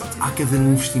frutos. Há que haver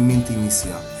um investimento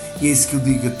inicial. E é isso que eu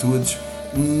digo a todos,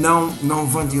 não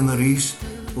levantem o nariz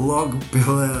logo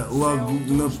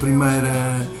na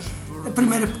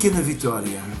primeira pequena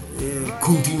vitória. É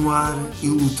continuar e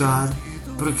lutar,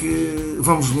 porque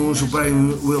vamos longe. O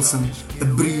Brian Wilson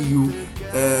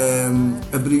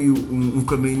abriu um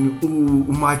caminho.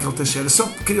 O Michael Teixeira, só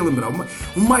queria lembrar,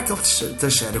 o Michael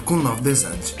Teixeira com 9, 10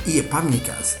 anos ia para a minha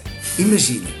casa,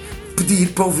 imagina, pedir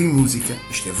para ouvir música,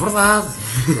 isto é verdade,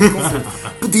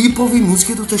 pedir para ouvir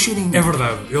música do Teixeirinho. É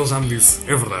verdade, ele já me disse,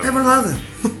 é verdade. É verdade.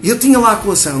 Eu tinha lá a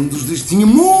coleção dos discos, tinha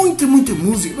muita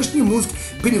música, mas tinha música,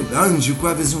 Pneu de Anjo,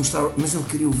 quase um Star, mas ele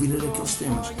queria ouvir aqueles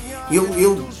temas.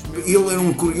 Ele era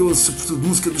um curioso, sobretudo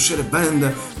música do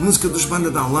Xarabanda, música dos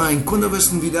Banda da Além. Quando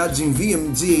houvesse novidades, envia-me,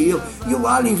 dizia ele. E eu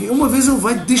lá lhe envia. Uma vez ele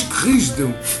veio de disco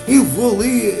rígido. Eu vou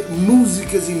ali,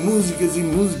 músicas,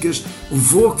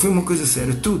 vou, que foi uma coisa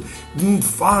séria, tudo, de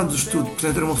fados, tudo.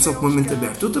 Portanto, era uma pessoa com uma mente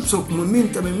aberta. Outra pessoa com uma mente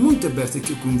também muito aberta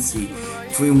que eu conheci,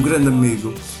 que foi um grande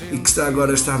amigo e que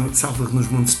agora está salvo nos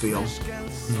Montespel,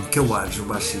 que é o Arjo, o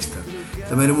baixista.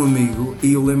 Também era um amigo,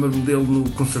 e eu lembro-me dele no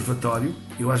conservatório.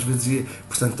 Eu às vezes ia,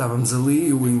 portanto estávamos ali,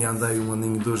 eu ainda andei 1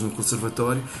 aninho, 2 no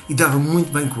conservatório, e dava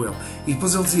muito bem com ele. E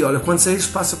depois ele dizia, olha, quando saís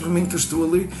passa por mim que eu estou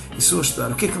ali e estou a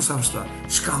estudar. O que é que ele sabe estudar?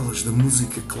 Escalas da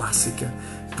música clássica,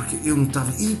 porque eu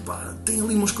notava, tem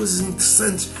ali umas coisas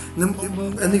interessantes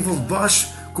a nível de baixo,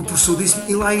 que o professor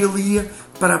disse-me, e lá ele ia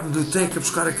para a biblioteca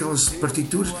buscar aquelas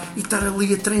partituras e estar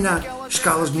ali a treinar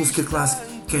escalas de música clássica.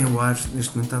 Quem é o Ares,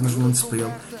 neste momento está nos Montespel,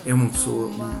 é uma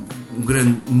pessoa, um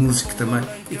grande músico também,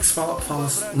 e que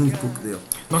fala-se muito pouco dele.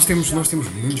 Nós temos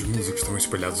muitos músicos também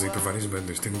espalhados aí para várias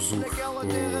bandas. Temos o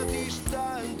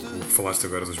falaste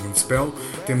agora dos Montespel,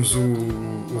 temos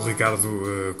o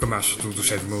Ricardo Camacho do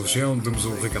Cheio de uma Legião, temos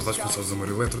o Ricardo Vasconcelos da Amor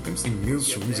Eletro, temos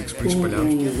imensos músicos por aí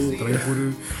espalhados também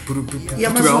por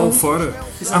Portugal, fora.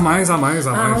 Há mais. Há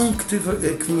um que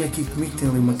vinha aqui comigo, tem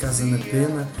ali uma casa na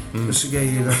Pena, eu cheguei a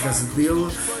ir à casa dele,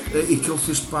 e que ele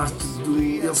fez parte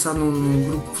ele está num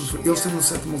grupo, ele está no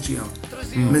 7ª Legião,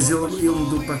 mas ele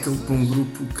mudou para um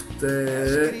grupo que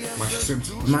é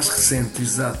mais recente,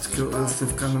 exato, que ele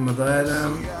esteve cá na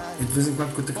Madeira, e de vez em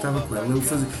quando contactava com ele.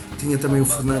 Tinha também o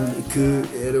Fernando,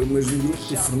 que era o mesmo grupo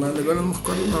do Fernando, agora não me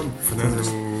recordo o nome.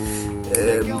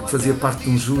 Fernando, que fazia parte de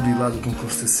um júri lá do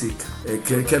concurso da SIC,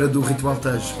 que era do Ritual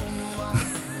Tejo.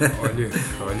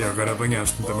 Olha, agora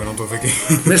apanhaste-me, também não estou a ver quem.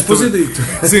 Mas depois eu digo.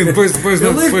 Sim, depois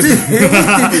não.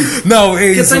 Não,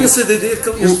 é isso. Eu tenho o CDD, que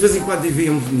eles de vez em quando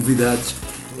enviam-me novidades,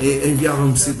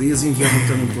 enviavam-me CDs e enviavam-me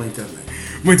também pela internet.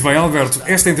 Muito bem, Alberto,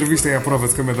 esta entrevista é a prova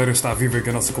de que a Madeira está viva e que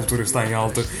a nossa cultura está em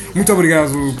alta. Muito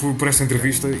obrigado por esta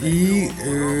entrevista e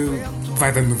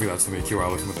vai dando novidades também aqui ao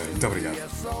I Love Madeira. Muito obrigado.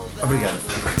 Obrigado.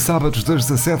 Sábados das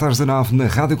 17 às 19 na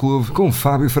Rádio Clube com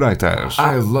Fábio Freitas.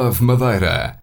 I Love Madeira.